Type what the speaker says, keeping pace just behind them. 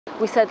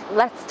we said,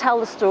 let's tell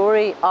the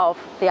story of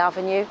the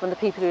avenue and the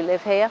people who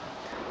live here.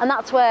 And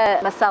that's where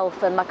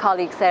myself and my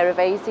colleague Sarah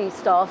Vasey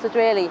started,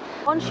 really.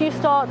 Once you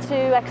start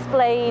to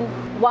explain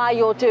why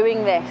you're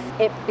doing this,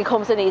 it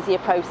becomes an easier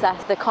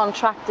process. The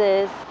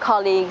contractors,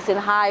 colleagues in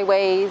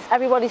highways,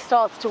 everybody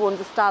starts to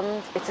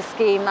understand it's a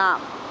scheme that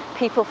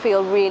people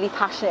feel really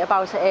passionate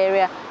about the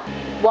area.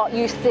 What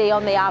you see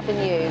on the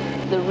avenue,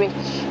 the rich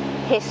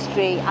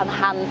history and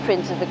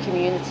handprint of the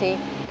community.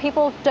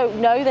 People don't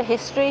know the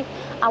history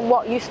and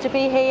what used to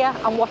be here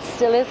and what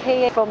still is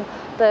here, from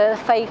the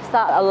faiths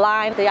that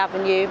align the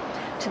avenue,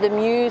 to the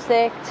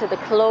music, to the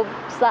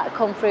clubs that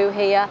come through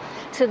here,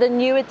 to the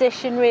new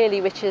addition really,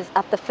 which is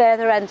at the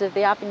further end of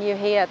the avenue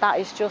here. That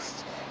is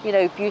just, you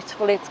know,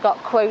 beautiful. It's got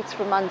quotes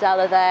from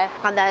Mandela there,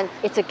 and then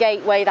it's a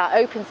gateway that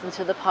opens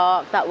into the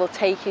park that will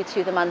take you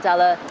to the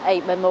Mandela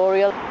 8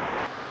 Memorial.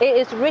 It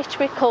is rich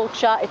with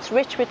culture, it's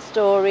rich with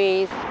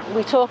stories.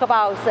 We talk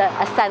about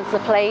a sense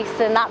of place,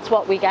 and that's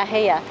what we get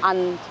here,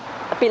 and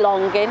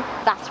belonging.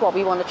 That's what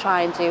we want to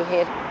try and do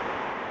here.